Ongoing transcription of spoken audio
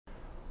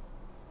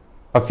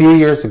A few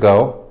years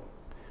ago,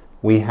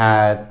 we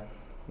had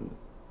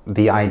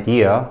the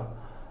idea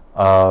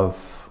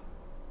of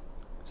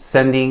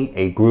sending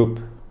a group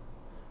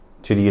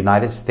to the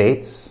United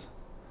States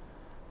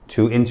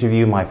to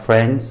interview my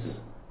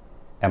friends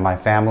and my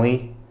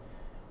family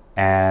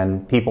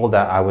and people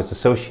that I was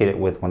associated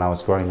with when I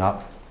was growing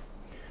up.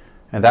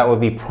 And that would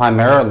be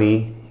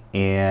primarily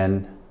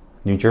in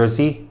New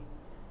Jersey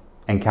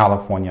and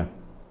California.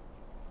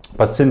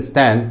 But since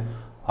then,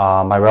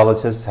 my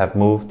relatives have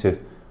moved to,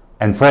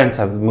 and friends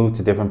have moved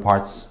to different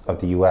parts of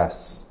the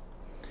US.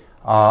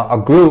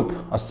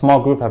 A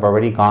small group have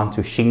already gone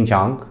to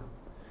Xinjiang,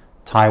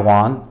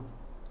 Taiwan,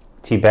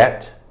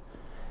 Tibet,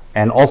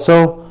 and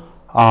also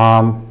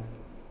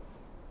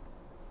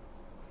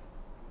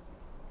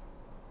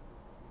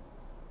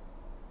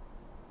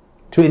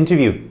to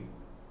interview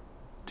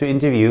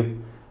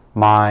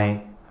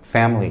my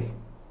family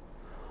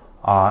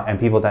and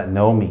people that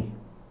know me.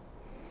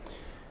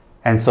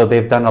 And so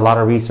they've done a lot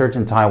of research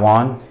in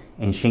Taiwan,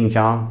 in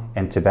Xinjiang,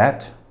 and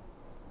Tibet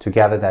to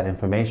gather that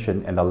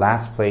information. And the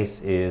last place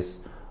is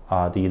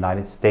the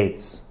United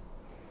States.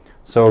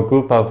 So a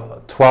group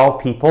of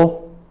 12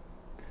 people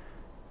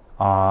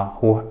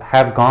who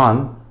have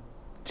gone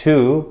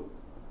to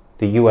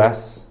the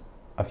US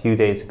a few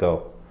days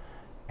ago.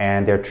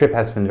 And their trip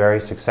has been very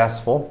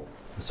successful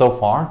so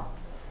far.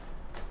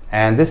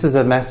 And this is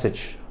a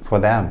message for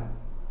them.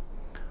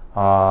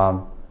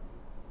 I'm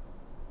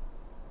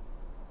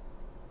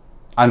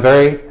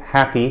very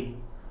happy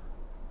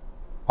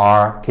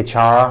our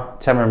Kichara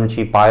Tsem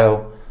Rinpoche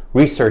Bio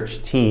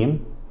Research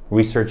Team,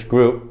 research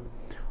group,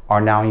 are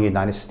now in the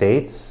United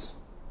States.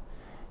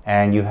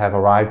 And you have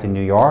arrived in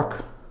New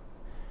York.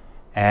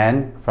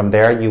 And from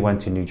there you went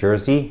to New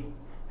Jersey.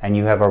 And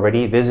you have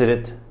already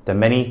visited the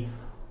many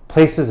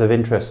places of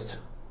interest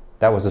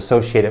that was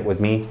associated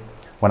with me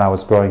when I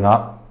was growing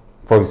up.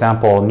 For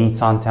example,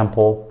 Nisan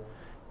Temple,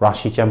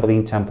 Rashi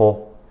Chamberlain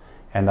Temple,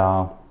 and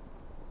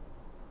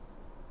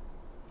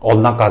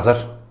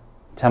Olnakazar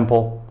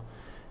Temple,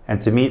 and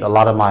to meet a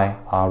lot of my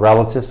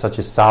relatives such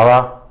as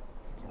Sarah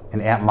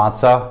and Aunt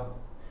Matza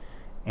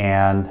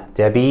and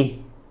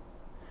Debbie,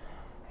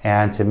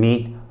 and to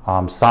meet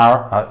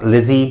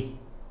Lizzie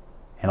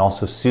and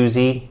also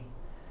Susie,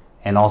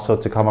 and also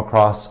to come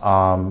across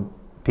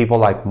people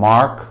like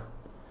Mark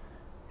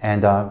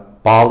and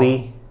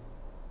Bali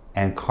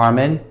and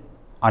Carmen,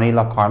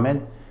 Anila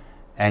Carmen,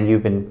 and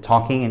you've been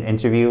talking and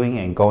interviewing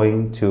and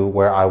going to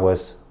where I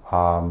was,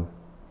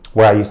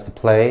 where I used to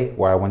play,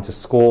 where I went to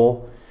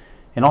school,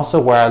 and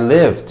also where I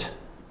lived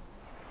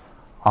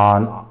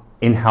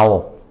in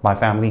Howell, my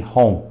family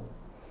home.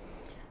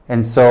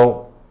 And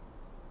so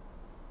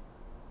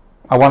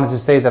I wanted to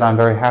say that I'm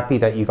very happy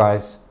that you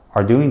guys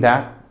are doing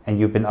that, and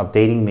you've been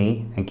updating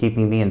me and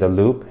keeping me in the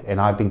loop, and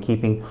I've been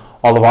keeping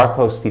all of our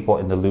close people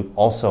in the loop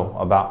also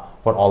about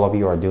what all of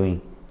you are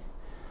doing.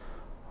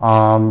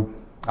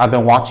 I've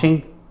been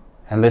watching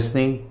and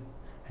listening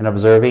and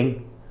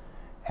observing,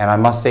 and I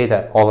must say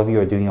that all of you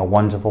are doing a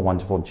wonderful,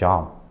 wonderful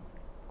job.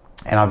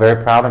 And I'm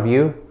very proud of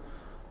you,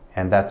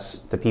 and that's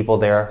the people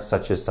there,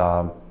 such as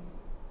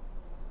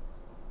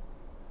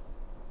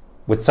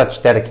with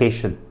such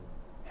dedication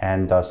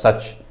and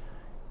such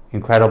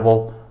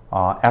incredible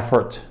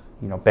effort.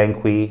 You know,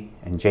 Benqui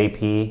and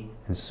JP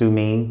and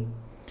Suming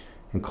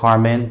and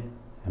Carmen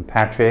and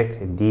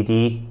Patrick and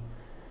Didi,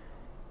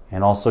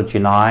 and also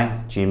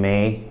Janai,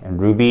 Jimei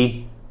and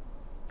Ruby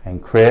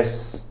and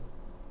Chris.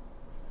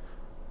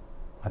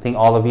 I think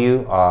all of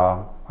you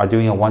are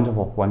doing a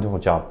wonderful, wonderful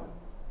job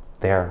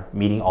there,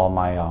 meeting all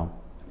my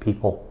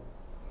people.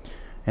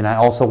 And I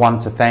also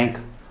want to thank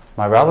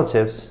my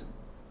relatives,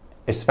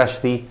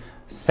 especially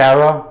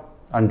Sarah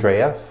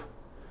Andreev,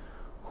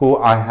 who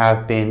I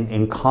have been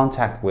in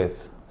contact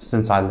with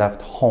since I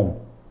left home.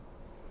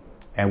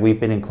 And we've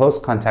been in close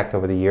contact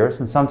over the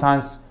years, and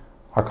sometimes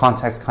our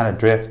contacts kind of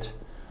drift.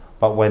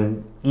 But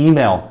when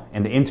email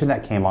and the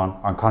internet came on,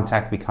 our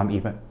contact become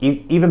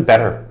even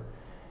better.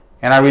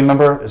 And I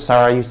remember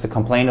Sarah used to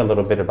complain a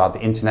little bit about the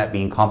internet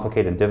being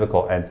complicated and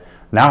difficult, and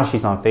now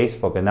she's on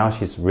Facebook, and now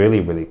she's really,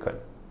 really good.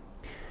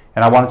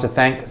 And I wanted to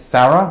thank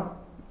Sarah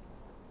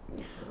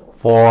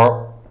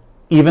for,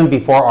 even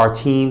before our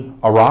team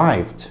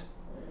arrived,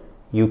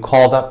 you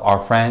called up our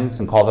friends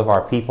and called up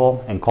our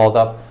people and called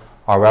up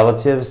our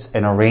relatives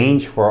and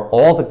arranged for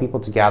all the people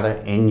to gather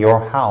in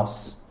your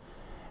house.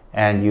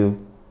 And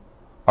you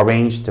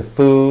arranged the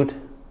food,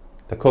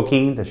 the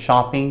cooking, the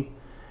shopping,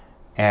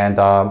 and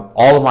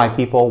all of my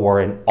people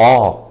were in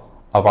awe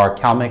of our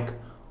Kalmyk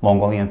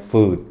Mongolian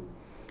food.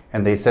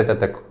 And they said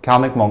that the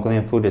Kalmyk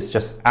Mongolian food is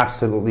just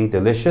absolutely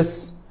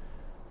delicious.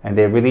 And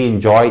they really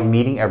enjoyed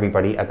meeting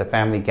everybody at the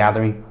family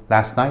gathering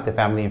last night, the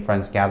family and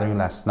friends gathering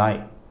last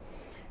night.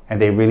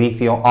 And they really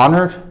feel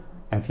honored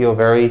and feel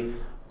very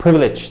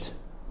privileged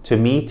to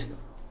meet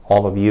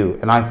all of you.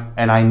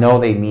 And I know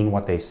they mean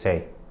what they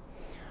say.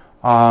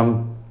 I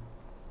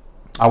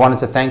wanted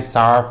to thank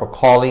Sarah for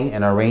calling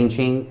and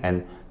arranging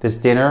and this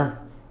dinner.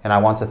 And I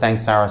want to thank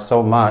Sarah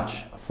so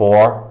much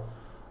for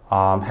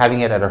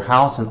having it at her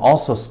house, and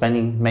also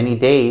spending many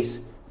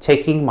days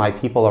taking my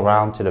people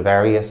around to the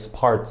various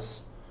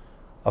parts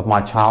of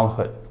my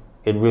childhood.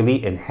 It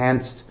really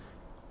enhanced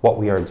what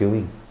we are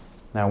doing.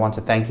 And I want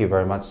to thank you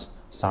very much,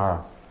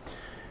 Sarah.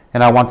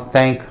 And I want to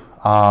thank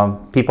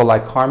people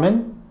like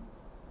Carmen,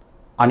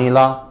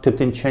 Anila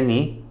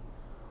Tuptincheni,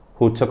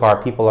 who took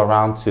our people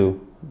around to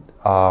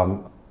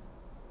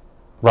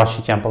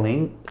Rashi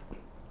Champaling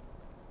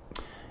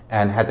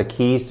and had the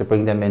keys to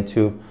bring them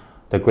into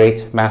the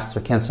great Master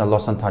Khensa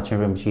Losang Tachin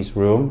Rinpoche's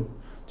room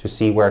to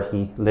see where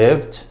he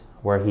lived,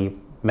 where he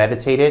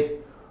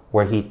meditated,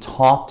 where he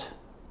taught,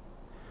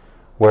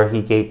 where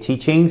he gave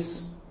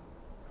teachings,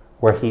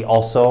 where he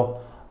also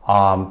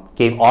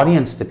gave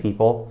audience to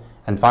people.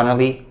 And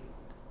finally,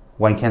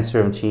 when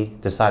Khensa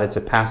Rinpoche decided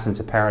to pass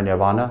into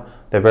paranirvana,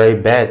 the very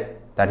bed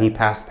that he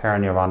passed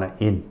paranirvana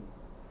in.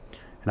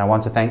 And I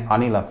want to thank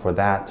Anila for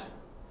that,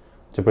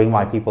 to bring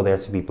my people there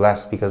to be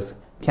blessed, because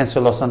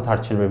Khensa Losang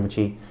Tachin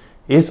Rinpoche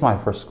is my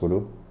first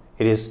guru.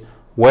 It is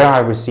where I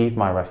received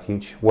my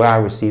refuge, where I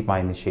received my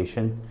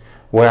initiation,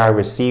 where I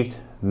received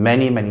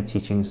many, many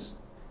teachings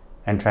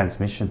and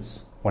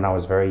transmissions when I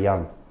was very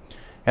young.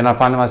 And I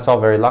find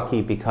myself very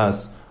lucky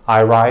because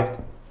I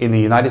arrived in the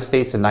United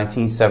States in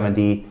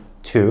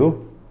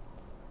 1972,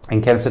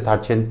 and Khensa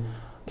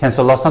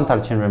Losang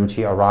Tachin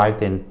Rinpoche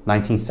arrived in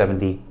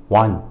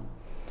 1971.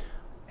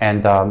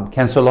 And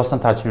Khensa Losang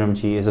Tachin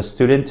Rinpoche is a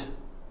student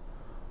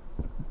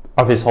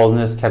of His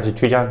Holiness Kyabje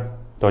Trijang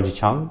Dorji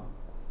Chang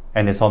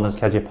and His Holiness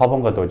Kyabje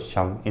Pabonga Dorji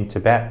Chang in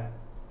Tibet.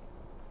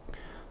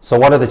 So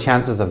what are the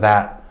chances of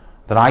that?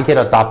 That I get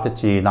adopted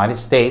to the United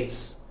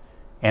States,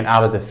 and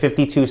out of the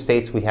 52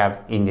 states we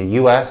have in the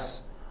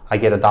US, I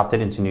get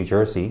adopted into New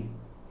Jersey.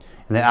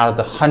 And then out of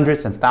the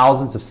hundreds and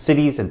thousands of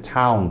cities and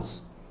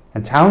towns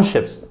and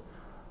townships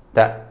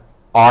that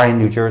are in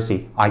New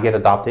Jersey, I get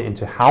adopted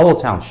into Howell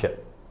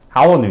Township,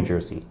 Howell, New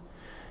Jersey.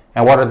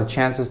 And what are the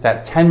chances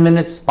that 10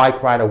 minutes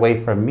bike ride away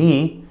from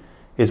me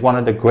is one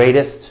of the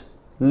greatest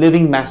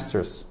living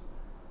masters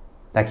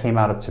that came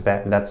out of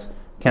Tibet, and that's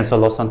Khensa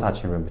Losang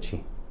Tachin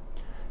Rinpoche.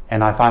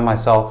 And I find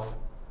myself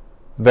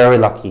very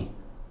lucky.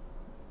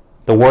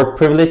 The word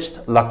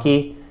privileged,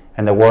 lucky,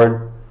 and the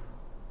word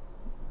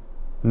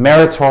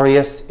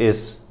meritorious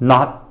is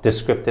not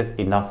descriptive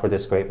enough for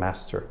this great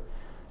master.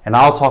 And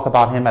I'll talk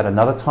about him at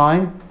another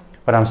time,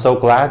 but I'm so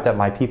glad that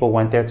my people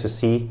went there to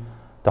see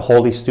the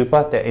holy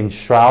stupa that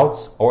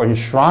enshrouds or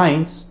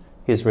enshrines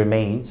his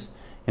remains.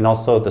 And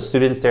also the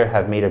students there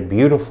have made a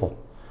beautiful,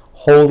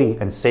 holy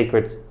and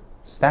sacred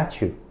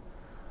statue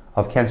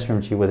of Khensa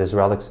Rinpoche with his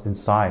relics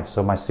inside.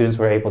 So my students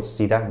were able to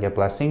see that and get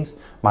blessings.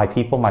 My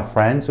people, my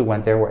friends who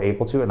went there were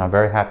able to, and I'm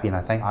very happy, and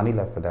I thank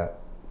Anila for that.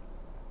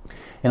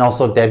 And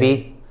also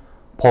Debbie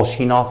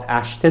Polshinov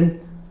Ashton,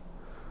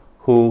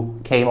 who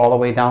came all the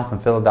way down from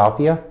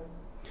Philadelphia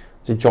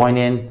to join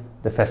in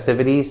the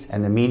festivities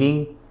and the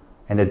meeting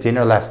and the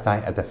dinner last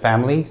night at the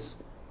families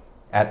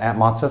at Aunt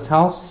Matza's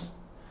house.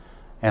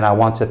 And I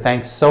want to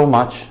thank so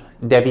much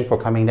Debbie for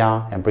coming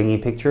down and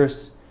bringing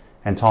pictures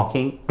and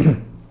talking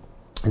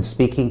and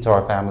speaking to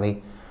our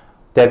family.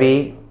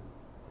 Debbie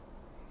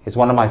is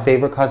one of my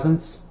favorite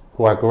cousins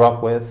who I grew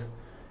up with,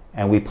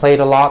 and we played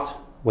a lot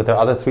with her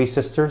other three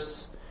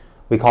sisters.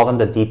 We call them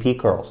the DP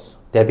girls: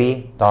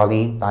 Debbie,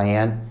 Darlene,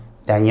 Diane,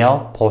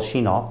 Danielle,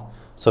 Polshinov.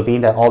 So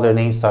being that all their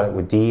names started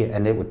with D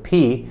and it with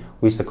P,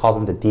 we used to call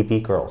them the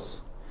DP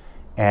girls.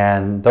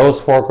 And those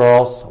four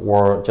girls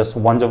were just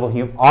wonderful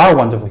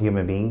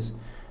human beings,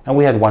 and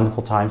we had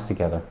wonderful times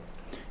together.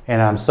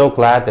 And I'm so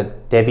glad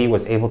that Debbie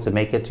was able to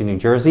make it to New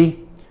Jersey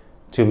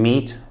to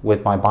meet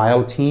with my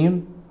bio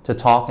team, to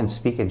talk and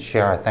speak and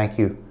share. I thank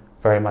you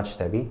very much,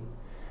 Debbie.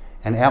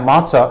 And Aunt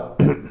Matza,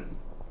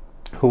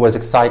 who was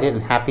excited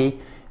and happy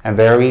and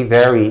very,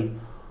 very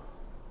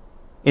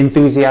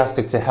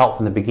enthusiastic to help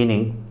from the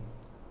beginning,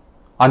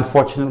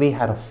 unfortunately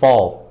had a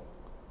fall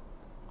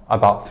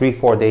about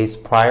 3-4 days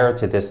prior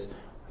to this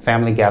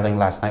family gathering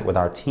last night with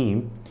our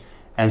team.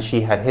 And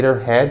she had hit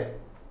her head,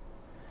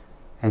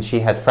 and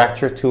she had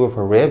fractured 2 of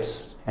her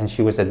ribs, and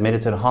she was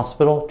admitted to the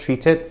hospital,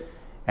 treated,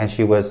 and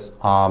she was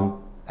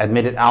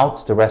admitted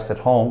out, the rest at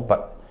home,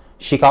 but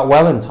she got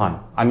well in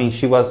time. I mean,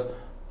 she was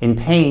in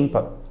pain,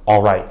 but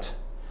all right.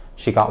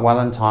 She got well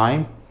in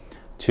time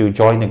to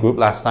join the group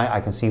last night.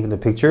 I can see from the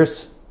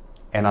pictures,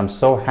 and I'm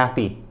so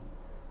happy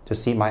to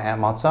see my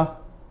Aunt Matza.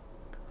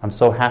 I'm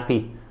so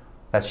happy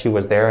that she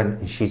was there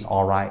and she's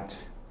all right.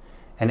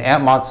 And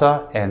Aunt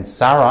Matza and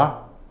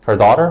Sarah, her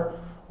daughter,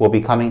 will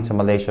be coming to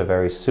Malaysia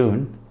very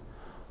soon.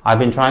 I've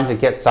been trying to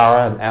get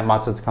Sarah and Aunt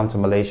Matza to come to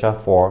Malaysia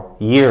for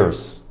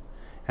years.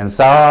 And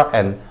Sarah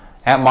and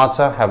Aunt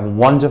Matza have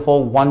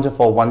wonderful,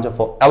 wonderful,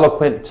 wonderful,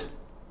 eloquent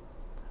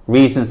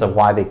reasons of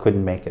why they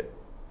couldn't make it.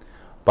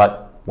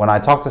 But when I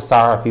talked to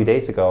Sarah a few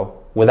days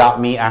ago, without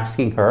me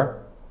asking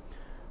her,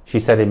 she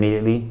said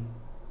immediately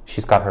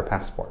she's got her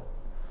passport.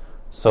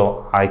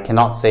 So I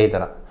cannot say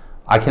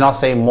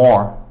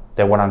more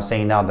than what I'm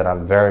saying now, that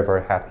I'm very,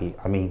 very happy.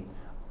 I mean,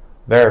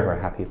 very, very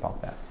happy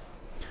about that.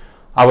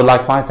 I would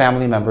like my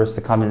family members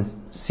to come and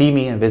see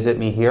me and visit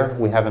me here.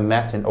 We haven't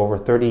met in over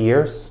 30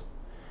 years.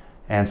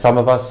 And some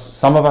of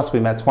us we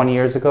met 20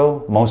 years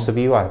ago. Most of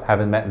you I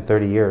haven't met in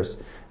 30 years.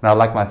 And I'd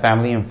like my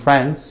family and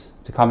friends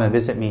to come and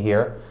visit me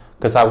here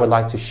because I would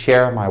like to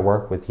share my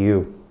work with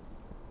you.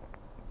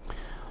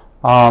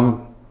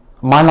 My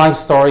life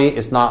story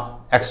is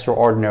not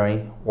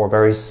extraordinary or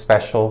very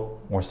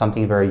special or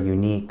something very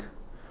unique.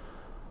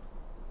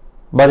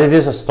 But it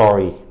is a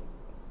story.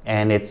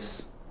 And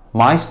it's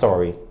my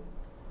story.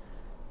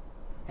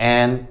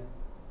 And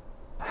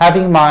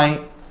having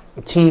my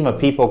team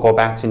of people go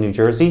back to New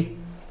Jersey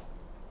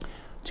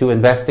to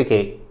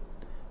investigate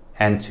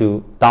and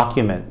to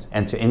document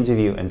and to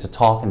interview and to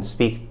talk and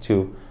speak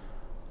to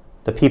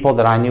the people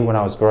that I knew when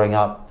I was growing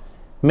up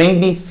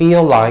made me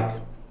feel like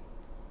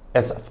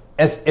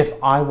as if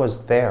I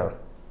was there.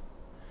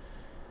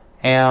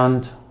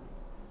 And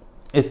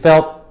it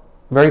felt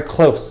very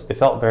close. It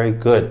felt very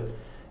good.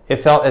 It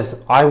felt as if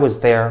I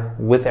was there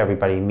with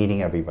everybody,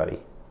 meeting everybody.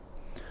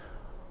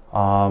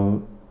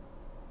 And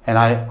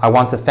I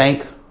want to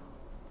thank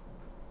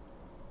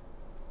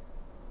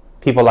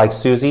people like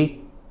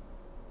Susie,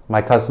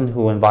 my cousin,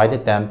 who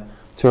invited them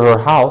to her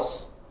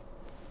house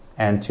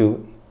and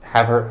to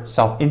have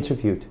herself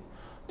interviewed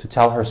to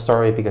tell her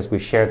story because we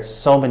shared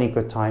so many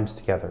good times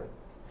together.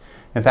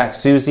 In fact,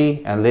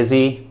 Susie and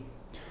Lizzie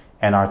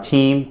and our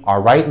team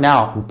are right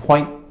now in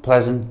Point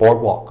Pleasant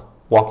Boardwalk,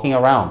 walking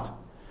around.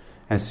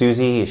 And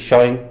Susie is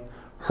showing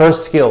her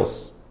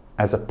skills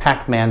as a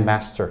Pac-Man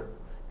master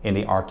in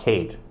the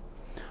arcade.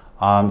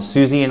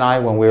 Susie and I,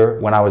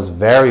 when I was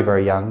very,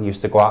 very young,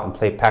 used to go out and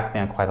play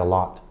Pac-Man quite a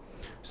lot.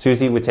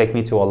 Susie would take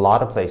me to a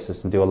lot of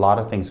places and do a lot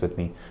of things with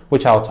me,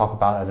 which I'll talk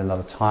about at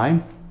another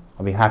time.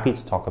 I'll be happy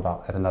to talk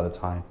about at another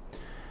time.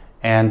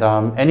 And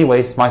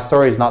anyways, my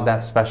story is not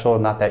that special,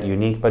 not that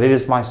unique, but it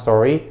is my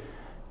story.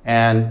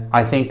 And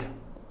I think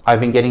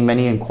I've been getting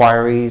many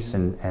inquiries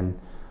and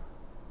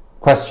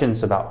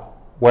questions about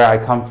where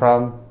I come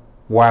from,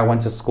 where I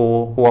went to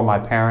school, who are my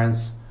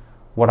parents,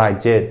 what I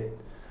did.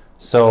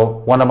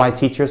 So one of my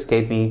teachers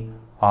gave me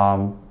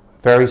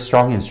very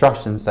strong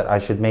instructions that I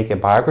should make a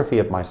biography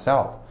of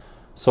myself.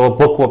 So a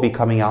book will be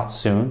coming out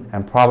soon,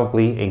 and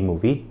probably a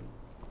movie.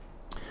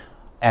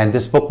 And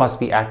this book must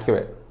be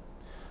accurate.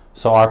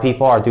 So our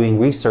people are doing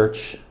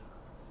research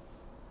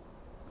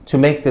to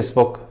make this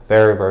book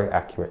very, very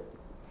accurate.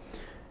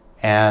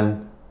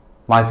 And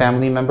my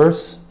family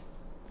members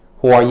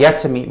who are yet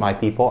to meet my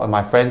people, and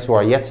my friends who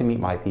are yet to meet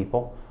my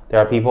people, there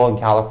are people in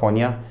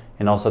California,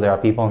 and also there are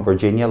people in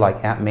Virginia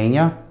like Aunt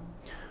Mania,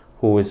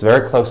 who is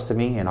very close to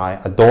me and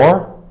I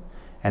adore,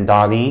 and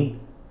Darlene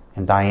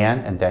and Diane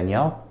and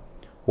Danielle,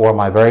 who are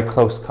my very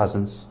close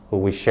cousins, who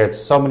we shared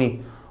so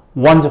many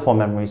wonderful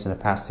memories in the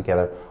past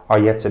together, are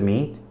yet to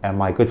meet, and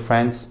my good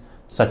friends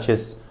such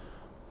as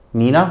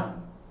Nina,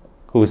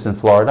 who is in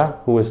Florida,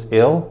 who is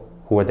ill,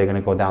 who are they going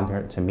to go down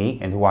there to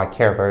meet, and who I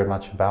care very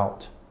much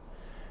about.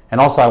 And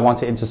also I want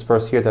to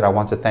intersperse here that I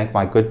want to thank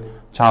my good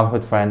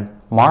childhood friend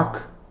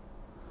Mark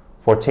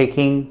for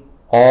taking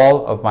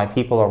all of my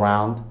people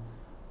around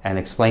and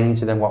explaining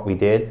to them what we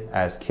did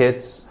as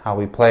kids, how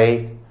we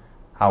played,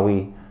 how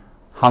we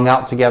hung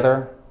out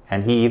together.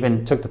 And he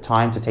even took the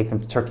time to take them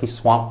to Turkey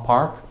Swamp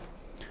Park,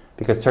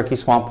 because Turkey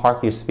Swamp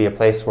Park used to be a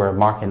place where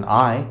Mark and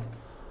I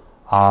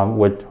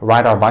would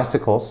ride our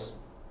bicycles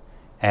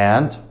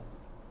and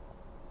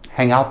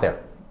hang out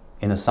there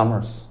in the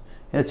summers.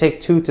 It would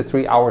take 2 to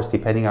 3 hours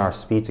depending on our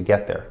speed to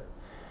get there.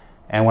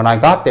 And when I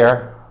got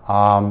there,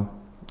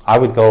 I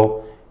would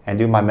go and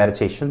do my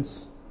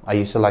meditations. I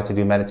used to like to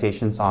do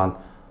meditations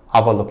on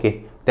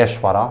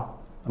Avalokiteshvara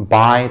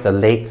by the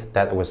lake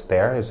that was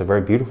there. It was a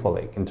very beautiful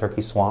lake in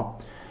Turkey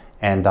Swamp,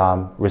 and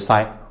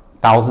recite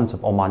thousands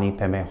of Om Mani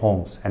Padme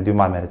Hums and do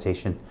my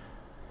meditation.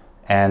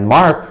 And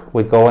Mark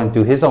would go and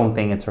do his own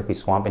thing in Turkey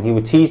Swamp, and he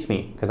would tease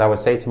me because I would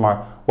say to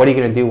Mark, "What are you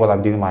going to do while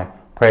I'm doing my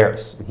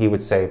prayers?" And he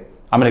would say,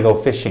 "I'm going to go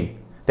fishing."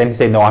 Then he'd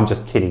say, "No, I'm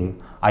just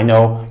kidding. I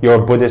know you're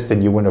a Buddhist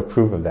and you wouldn't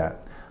approve of that."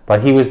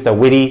 But he was the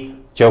witty,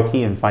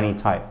 jokey, and funny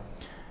type.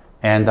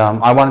 And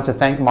I wanted to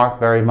thank Mark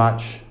very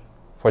much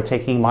for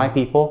taking my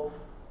people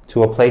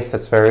to a place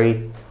that's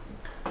very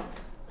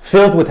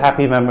filled with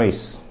happy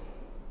memories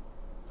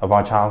of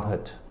our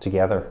childhood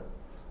together,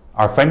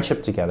 our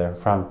friendship together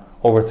from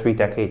over 3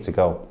 decades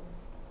ago.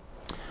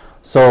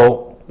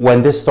 So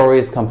when this story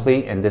is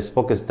complete and this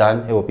book is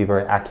done, it will be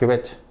very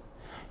accurate.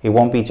 It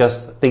won't be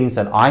just things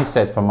that I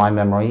said from my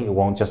memory. It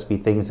won't just be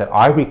things that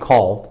I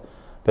recalled,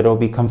 but it will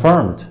be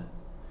confirmed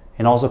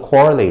and also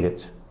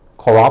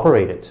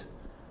corroborated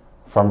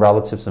from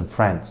relatives and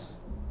friends.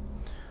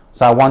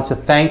 So I want to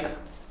thank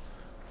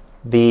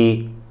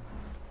the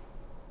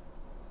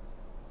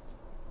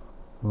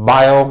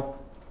bio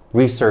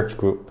research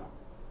group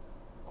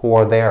who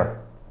are there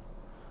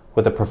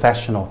with a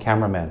professional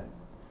cameraman,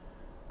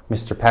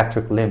 Mr.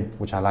 Patrick Lim,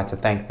 which I'd like to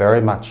thank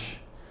very much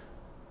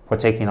for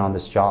taking on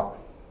this job.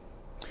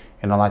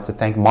 And I'd like to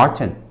thank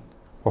Martin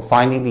for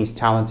finding these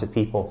talented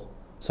people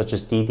such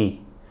as Dee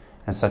Dee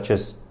and such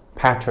as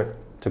Patrick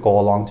to go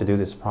along to do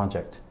this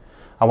project.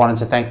 I wanted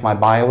to thank my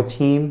bio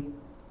team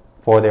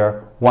for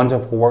their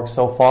wonderful work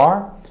so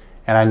far.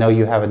 And I know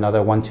you have another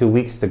 1-2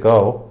 weeks to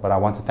go, but I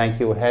want to thank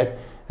you ahead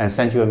and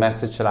send you a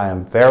message that I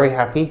am very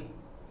happy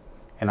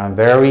and I'm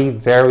very,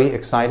 very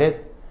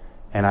excited.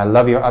 And I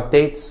love your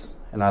updates,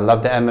 and I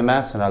love the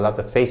MMS, and I love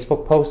the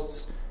Facebook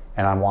posts,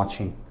 and I'm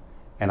watching,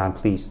 and I'm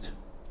pleased.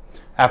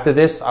 After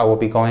this, I will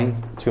be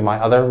going to my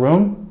other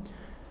room,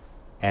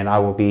 and I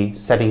will be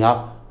setting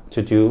up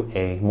to do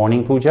a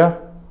morning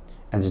puja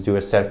and to do a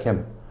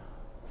serkim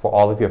for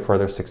all of your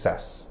further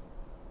success.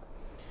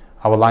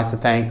 I would like to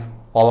thank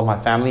all of my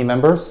family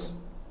members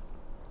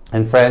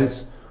and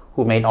friends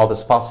who made all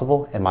this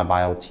possible in my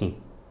bio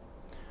team.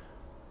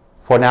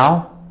 For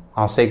now,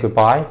 I'll say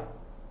goodbye,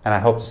 and I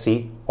hope to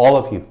see all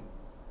of you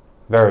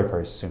very,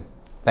 very soon.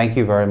 Thank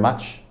you very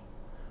much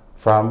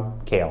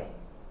from Kale.